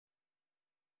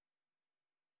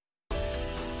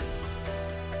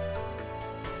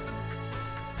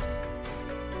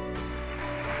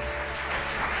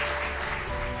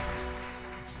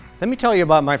Let me tell you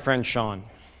about my friend Sean.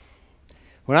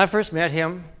 When I first met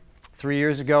him 3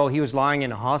 years ago, he was lying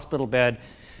in a hospital bed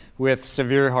with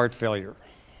severe heart failure.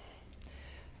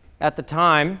 At the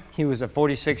time, he was a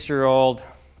 46-year-old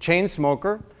chain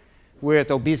smoker with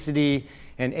obesity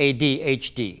and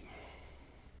ADHD.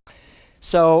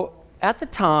 So at the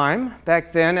time,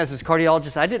 back then, as his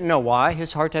cardiologist, I didn't know why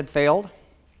his heart had failed.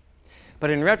 But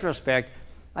in retrospect,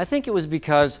 I think it was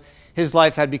because his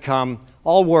life had become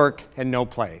all work and no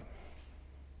play.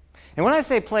 And when I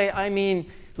say play, I mean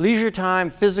leisure time,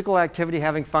 physical activity,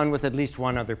 having fun with at least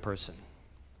one other person.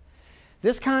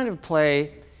 This kind of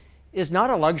play is not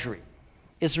a luxury.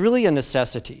 It's really a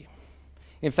necessity.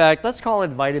 In fact, let's call it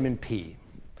vitamin P.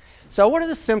 So what are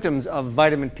the symptoms of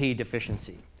vitamin P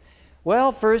deficiency?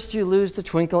 Well, first you lose the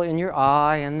twinkle in your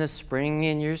eye and the spring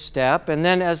in your step, and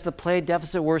then as the play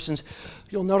deficit worsens,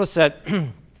 you'll notice that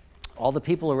all the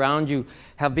people around you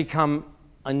have become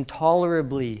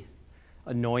intolerably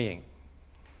annoying.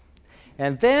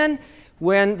 And then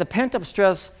when the pent-up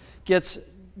stress gets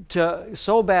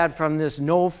so bad from this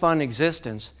no-fun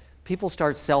existence, people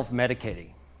start self-medicating.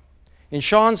 In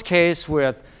Sean's case,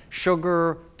 with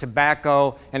sugar,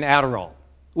 tobacco, and Adderall,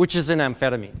 which is an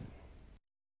amphetamine.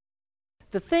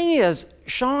 The thing is,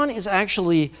 Sean is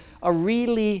actually a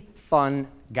really fun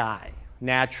guy,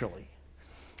 naturally.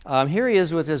 Here he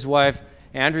is with his wife,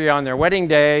 Andrea, on their wedding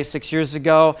day 6 years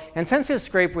ago, and since his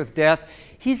scrape with death,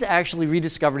 he's actually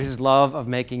rediscovered his love of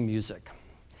making music.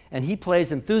 And he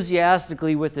plays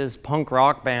enthusiastically with his punk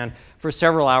rock band for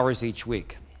several hours each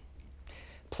week.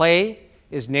 Play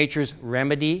is nature's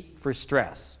remedy for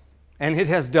stress, and it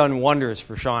has done wonders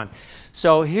for Sean.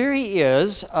 So here he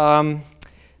is,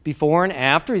 before and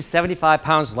after. He's 75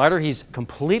 pounds lighter. He's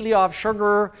completely off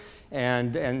sugar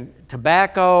and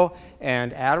tobacco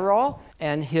and Adderall,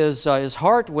 and his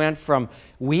heart went from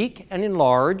weak and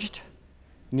enlarged,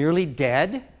 nearly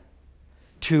dead,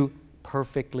 to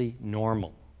perfectly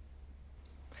normal.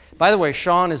 By the way,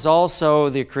 Sean is also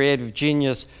the creative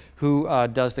genius who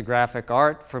does the graphic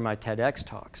art for my TEDx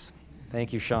talks.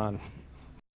 Thank you, Sean.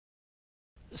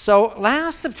 So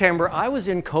last September, I was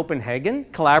in Copenhagen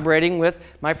collaborating with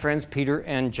my friends Peter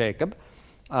and Jacob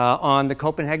on the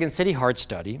Copenhagen City Heart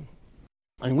Study.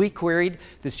 And we queried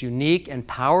this unique and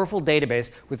powerful database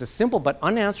with a simple but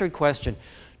unanswered question: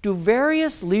 do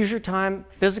various leisure time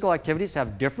physical activities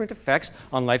have different effects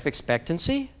on life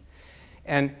expectancy?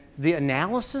 And the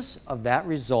analysis of that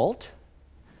result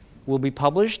will be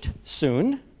published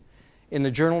soon in the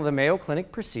Journal of the Mayo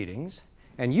Clinic Proceedings.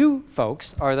 And you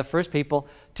folks are the first people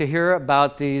to hear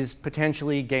about these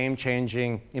potentially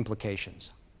game-changing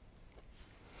implications.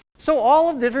 So all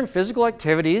of the different physical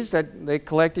activities that they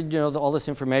collected, all this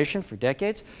information for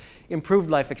decades, improved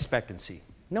life expectancy.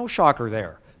 No shocker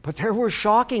there. But there were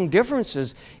shocking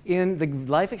differences in the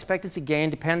life expectancy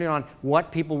gain depending on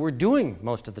what people were doing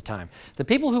most of the time. The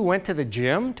people who went to the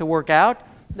gym to work out,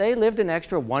 they lived an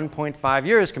extra 1.5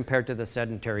 years compared to the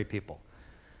sedentary people.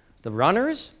 The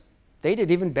runners, they did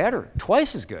even better,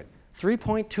 twice as good,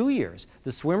 3.2 years.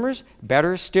 The swimmers,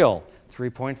 better still,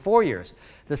 3.4 years.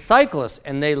 The cyclists,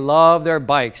 and they love their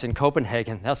bikes in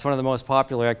Copenhagen, that's one of the most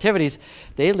popular activities,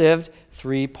 they lived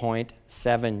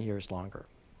 3.7 years longer.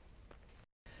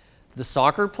 The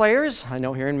soccer players, I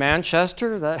know here in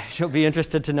Manchester, that you'll be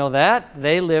interested to know that,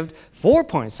 they lived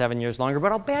 4.7 years longer,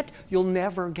 but I'll bet you'll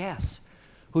never guess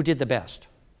who did the best.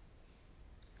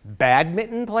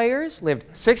 Badminton players lived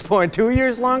 6.2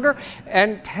 years longer,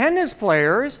 and tennis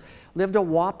players lived a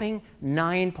whopping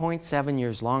 9.7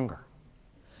 years longer.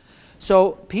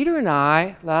 So Peter and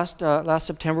I, last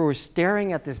September, were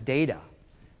staring at this data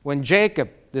when Jacob,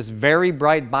 this very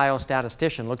bright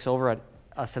biostatistician, looks over at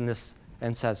us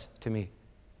and says to me,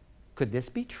 "Could this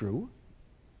be true?"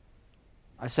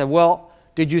 I said, "Well,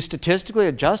 did you statistically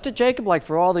adjust it, Jacob, like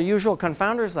for all the usual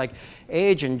confounders like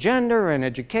age and gender and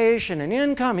education and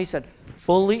income?" He said,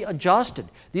 "Fully adjusted.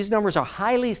 These numbers are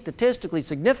highly statistically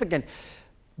significant,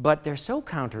 but they're so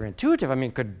counterintuitive. I mean,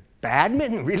 could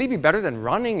badminton really be better than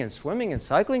running and swimming and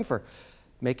cycling for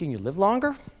making you live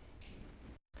longer?"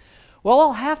 Well,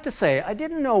 I'll have to say, I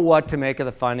didn't know what to make of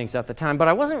the findings at the time, but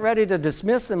I wasn't ready to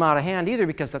dismiss them out of hand either,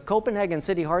 because the Copenhagen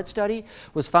City Heart Study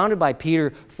was founded by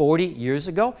Peter 40 years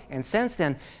ago, and since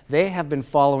then, they have been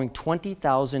following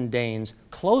 20,000 Danes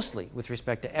closely with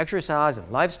respect to exercise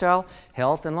and lifestyle,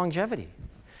 health, and longevity.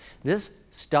 This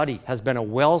study has been a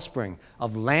wellspring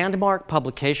of landmark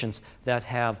publications that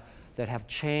have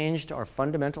changed our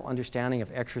fundamental understanding of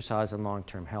exercise and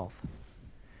long-term health.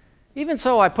 Even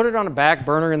so, I put it on a back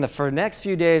burner, and for the next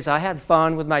few days, I had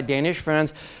fun with my Danish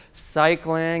friends,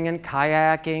 cycling and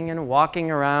kayaking and walking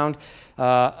around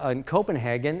in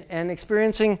Copenhagen and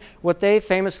experiencing what they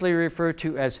famously refer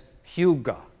to as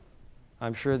hygge.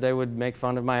 I'm sure they would make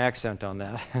fun of my accent on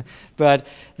that. But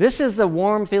this is the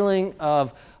warm feeling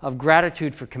of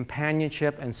gratitude for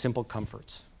companionship and simple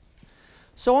comforts.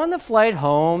 So on the flight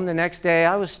home the next day,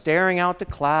 I was staring out the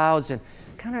clouds and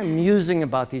kind of musing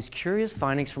about these curious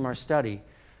findings from our study,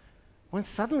 when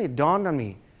suddenly it dawned on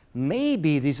me,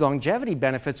 maybe these longevity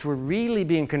benefits were really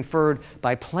being conferred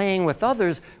by playing with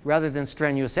others rather than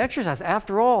strenuous exercise.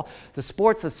 After all, the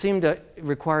sports that seemed to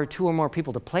require 2 or more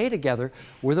people to play together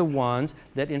were the ones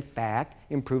that in fact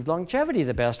improved longevity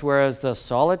the best, whereas the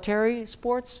solitary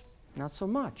sports, not so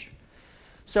much.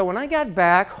 So when I got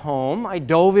back home, I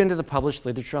dove into the published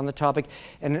literature on the topic,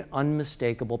 and an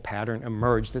unmistakable pattern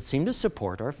emerged that seemed to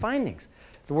support our findings.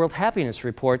 The World Happiness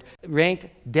Report ranked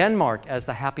Denmark as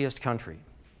the happiest country.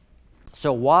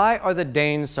 So why are the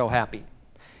Danes so happy?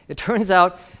 It turns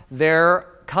out their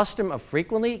custom of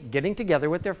frequently getting together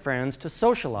with their friends to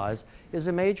socialize is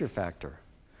a major factor.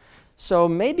 So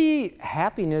maybe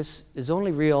happiness is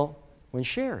only real when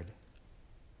shared.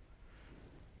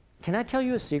 Can I tell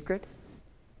you a secret?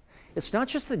 It's not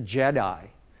just the Jedi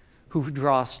who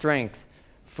draw strength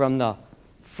from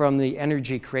the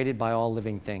energy created by all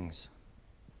living things.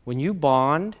 When you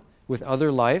bond with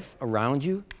other life around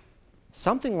you,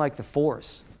 something like the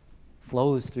Force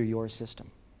flows through your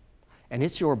system. And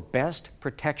it's your best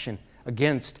protection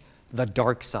against the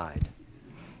dark side.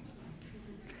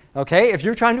 Okay, if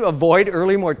you're trying to avoid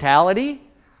early mortality,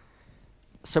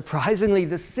 surprisingly,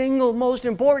 the single most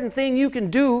important thing you can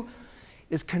do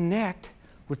is connect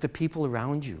with the people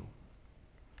around you.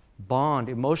 Bond,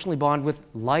 emotionally bond with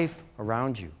life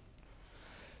around you.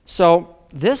 So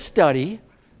this study,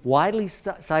 widely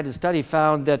cited study,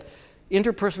 found that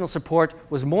interpersonal support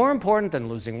was more important than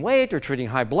losing weight or treating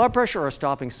high blood pressure or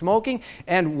stopping smoking,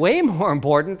 and way more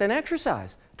important than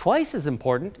exercise. Twice as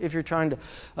important if you're trying to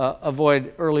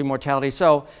avoid early mortality.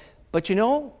 So, but you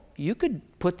know, you could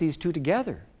put these two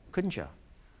together, couldn't you?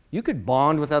 You could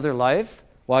bond with other life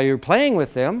while you're playing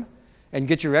with them and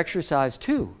get your exercise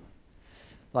too.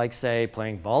 Like, say,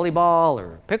 playing volleyball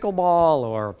or pickleball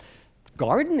or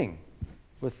gardening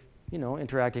with,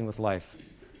 interacting with life.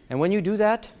 And when you do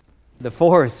that, the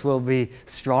Force will be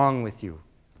strong with you.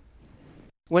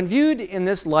 When viewed in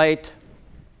this light,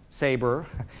 Saber,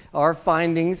 our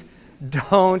findings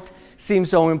don't seem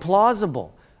so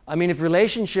implausible. I mean, if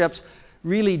relationships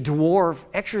really dwarf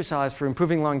exercise for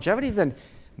improving longevity, then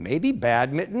maybe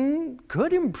badminton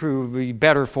could be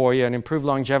better for you and improve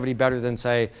longevity better than,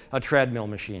 say, a treadmill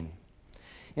machine.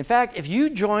 In fact, if you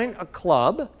join a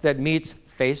club that meets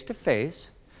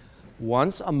face-to-face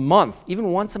once a month,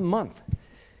 even once a month,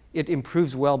 it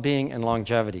improves well-being and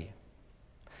longevity.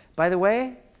 By the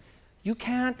way, you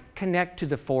can't connect to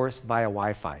the Force via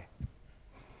Wi-Fi.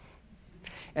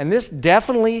 And this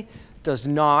definitely does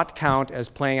not count as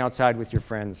playing outside with your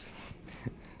friends.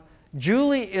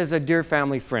 Julie is a dear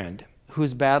family friend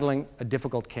who's battling a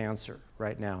difficult cancer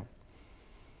right now.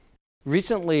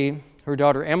 Recently, her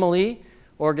daughter Emily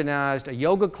organized a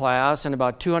yoga class, and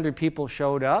about 200 people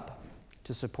showed up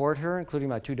to support her, including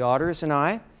my 2 daughters and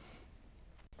I.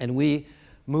 And we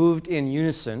moved in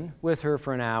unison with her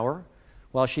for an hour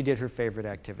while she did her favorite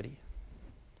activity.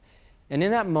 And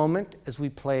in that moment, as we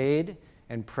played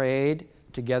and prayed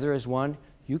together as one,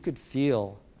 you could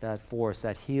feel that force,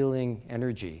 that healing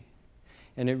energy.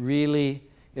 And it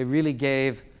really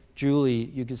gave Julie,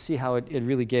 you can see how it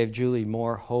really gave Julie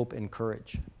more hope and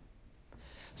courage.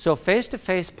 So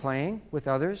face-to-face playing with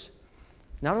others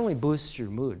not only boosts your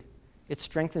mood, it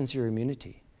strengthens your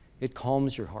immunity. It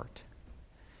calms your heart.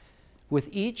 With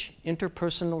each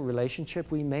interpersonal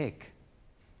relationship we make,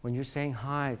 when you're saying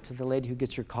hi to the lady who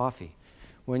gets your coffee,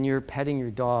 when you're petting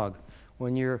your dog,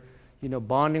 when you're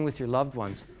bonding with your loved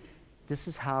ones, this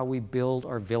is how we build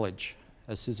our village,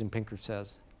 as Susan Pinker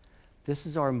says. This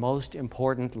is our most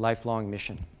important lifelong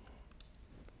mission.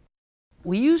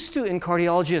 We used to, in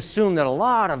cardiology, assume that a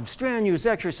lot of strenuous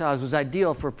exercise was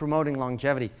ideal for promoting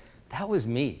longevity. That was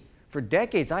me. For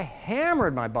decades, I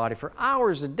hammered my body for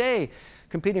hours a day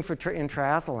competing in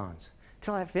triathlons,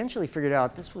 until I eventually figured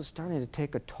out this was starting to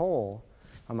take a toll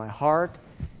on my heart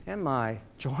and my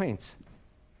joints.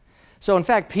 So in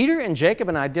fact, Peter and Jacob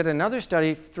and I did another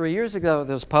study 3 years ago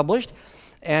that was published,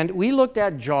 and we looked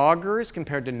at joggers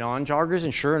compared to non-joggers,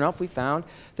 and sure enough, we found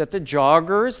that the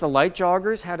joggers, the light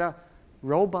joggers, had a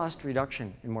robust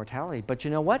reduction in mortality. But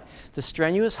you know what? The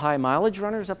strenuous high mileage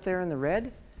runners up there in the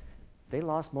red, they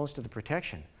lost most of the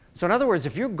protection. So in other words,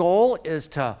 if your goal is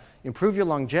to improve your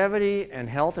longevity and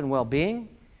health and well-being,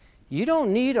 you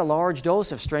don't need a large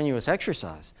dose of strenuous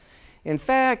exercise. In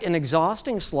fact, an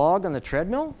exhausting slog on the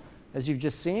treadmill, as you've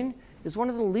just seen, is one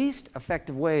of the least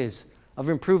effective ways of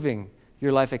improving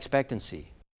your life expectancy.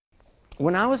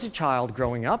 When I was a child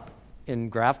growing up in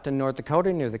Grafton, North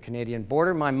Dakota, near the Canadian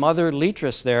border, my mother,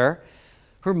 Leatrice there,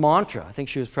 her mantra, I think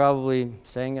she was probably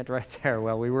saying it right there,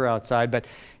 well, we were outside, but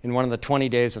in one of the 20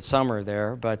 days of summer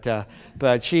there,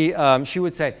 but she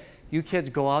would say, you kids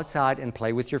go outside and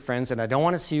play with your friends, and I don't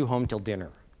want to see you home till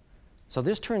dinner. So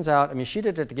this turns out, I mean, she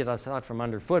did it to get us out from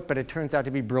underfoot, but it turns out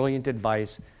to be brilliant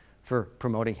advice for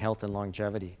promoting health and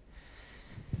longevity.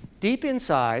 Deep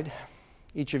inside,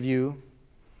 each of you,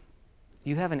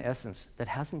 you have an essence that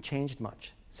hasn't changed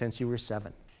much since you were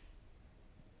 7.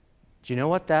 Do you know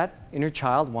what that inner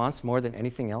child wants more than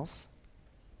anything else?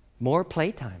 More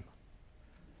playtime.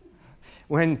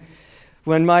 When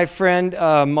my friend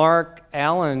Mark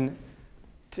Allen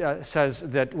says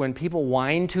that when people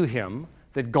whine to him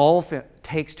that golf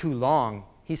takes too long,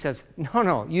 he says,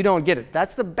 no, you don't get it.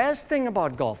 That's the best thing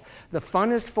about golf. The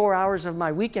funnest 4 hours of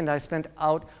my weekend I spent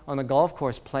out on the golf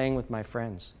course playing with my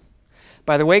friends.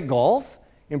 By the way, golf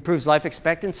improves life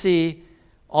expectancy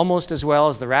almost as well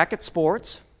as the racket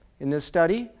sports in this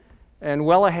study, and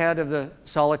well ahead of the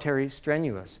solitary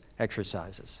strenuous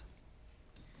exercises.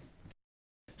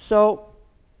 So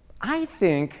I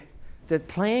think that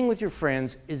playing with your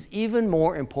friends is even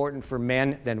more important for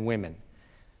men than women.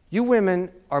 You women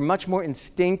are much more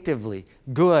instinctively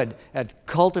good at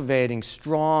cultivating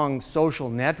strong social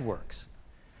networks.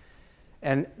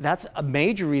 And that's a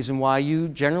major reason why you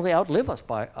generally outlive us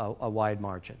by a wide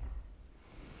margin.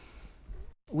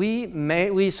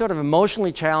 We sort of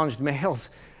emotionally challenged males,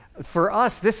 for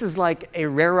us, this is like a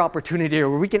rare opportunity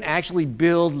where we can actually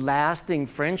build lasting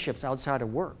friendships outside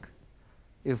of work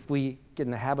if we get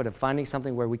in the habit of finding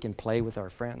something where we can play with our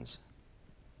friends.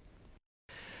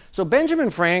 So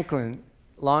Benjamin Franklin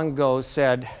long ago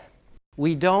said,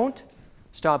 we don't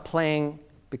stop playing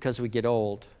because we get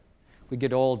old. We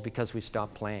get old because we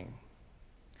stop playing.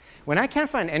 When I can't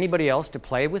find anybody else to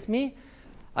play with me,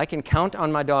 I can count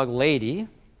on my dog Lady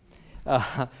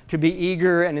to be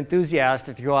eager and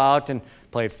enthusiastic to go out and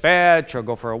play fetch or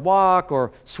go for a walk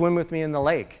or swim with me in the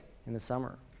lake in the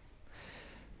summer.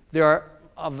 There are,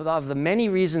 of the many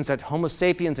reasons that Homo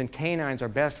sapiens and canines are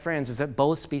best friends, is that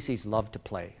both species love to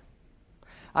play.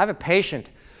 I have a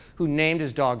patient who named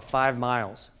his dog 5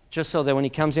 Miles, just so that when he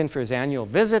comes in for his annual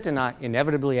visit and I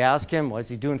inevitably ask him, what is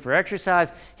he doing for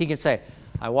exercise, he can say,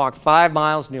 I walk 5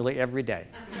 miles nearly every day.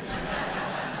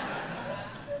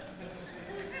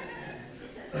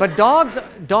 But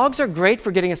dogs are great for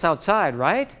getting us outside,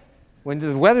 right? When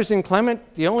the weather's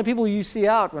inclement, the only people you see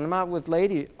out when I'm out with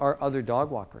Lady are other dog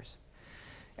walkers.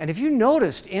 And if you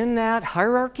noticed in that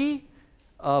hierarchy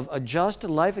of adjusted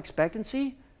life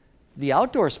expectancy, the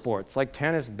outdoor sports like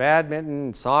tennis,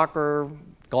 badminton, soccer,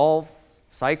 golf,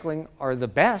 cycling are the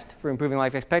best for improving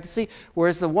life expectancy,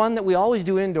 whereas the one that we always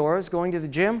do indoors, going to the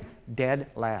gym,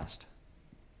 dead last.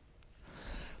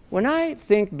 When I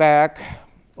think back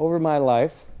over my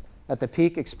life, at the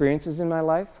peak experiences in my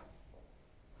life,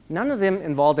 none of them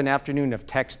involved an afternoon of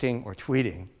texting or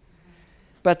tweeting,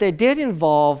 but they did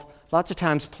involve lots of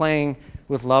times playing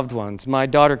with loved ones. My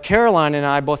daughter Caroline and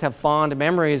I both have fond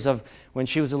memories of when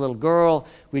she was a little girl.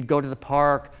 We'd go to the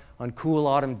park on cool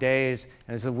autumn days,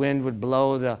 and as the wind would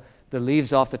blow the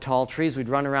leaves off the tall trees, we'd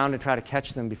run around and try to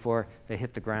catch them before they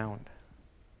hit the ground.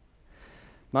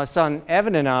 My son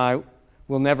Evan and I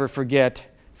will never forget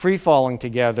free-falling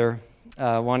together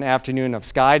one afternoon of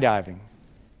skydiving.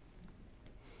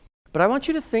 But I want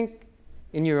you to think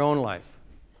in your own life,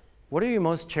 what are your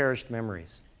most cherished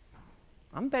memories?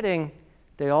 I'm betting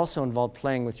they also involve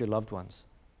playing with your loved ones.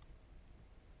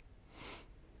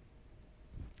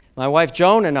 My wife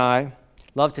Joan and I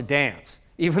love to dance,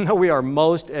 even though we are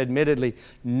most admittedly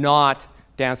not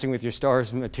Dancing with Your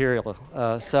Stars material.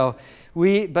 But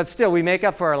still, we make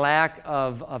up for our lack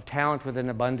of talent with an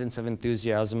abundance of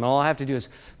enthusiasm. All I have to do is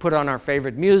put on our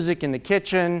favorite music in the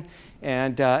kitchen,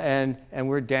 and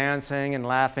we're dancing and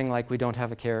laughing like we don't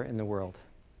have a care in the world.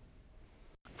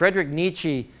 Friedrich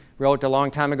Nietzsche wrote a long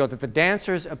time ago that the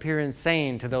dancers appear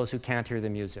insane to those who can't hear the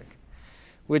music,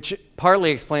 which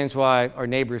partly explains why our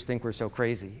neighbors think we're so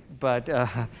crazy. But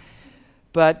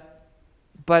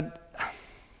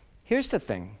here's the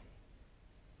thing.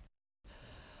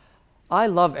 I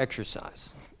love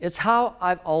exercise. It's how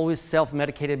I've always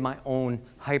self-medicated my own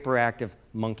hyperactive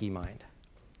monkey mind.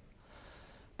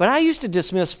 But I used to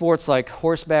dismiss sports like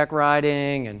horseback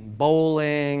riding and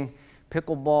bowling,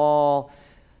 pickleball,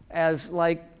 as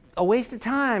like a waste of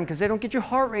time because they don't get your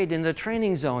heart rate in the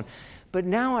training zone. But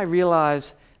now I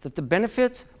realize that the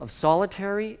benefits of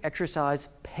solitary exercise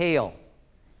pale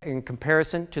in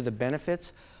comparison to the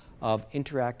benefits of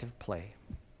interactive play.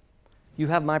 You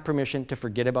have my permission to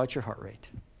forget about your heart rate.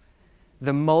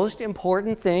 The most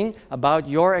important thing about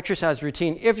your exercise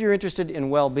routine, if you're interested in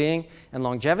well-being and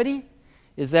longevity,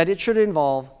 is that it should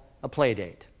involve a play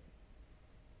date,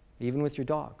 even with your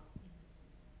dog.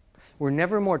 We're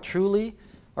never more truly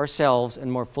ourselves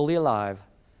and more fully alive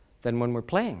than when we're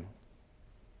playing.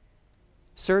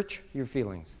 Search your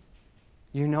feelings.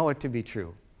 You know it to be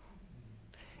true.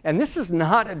 And this is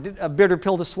not a bitter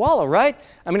pill to swallow, right?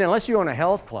 I mean, unless you own a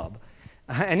health club.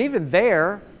 And even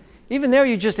there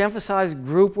you just emphasize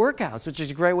group workouts, which is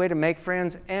a great way to make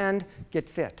friends and get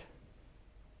fit.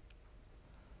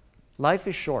 Life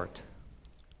is short.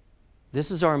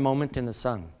 This is our moment in the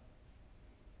sun.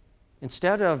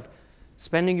 Instead of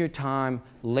spending your time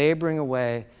laboring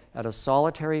away at a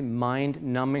solitary,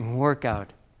 mind-numbing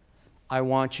workout, I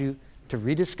want you to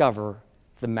rediscover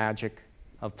the magic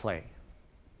of play.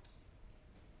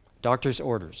 Doctor's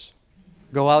orders.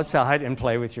 Go outside and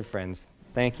play with your friends.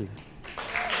 Thank you.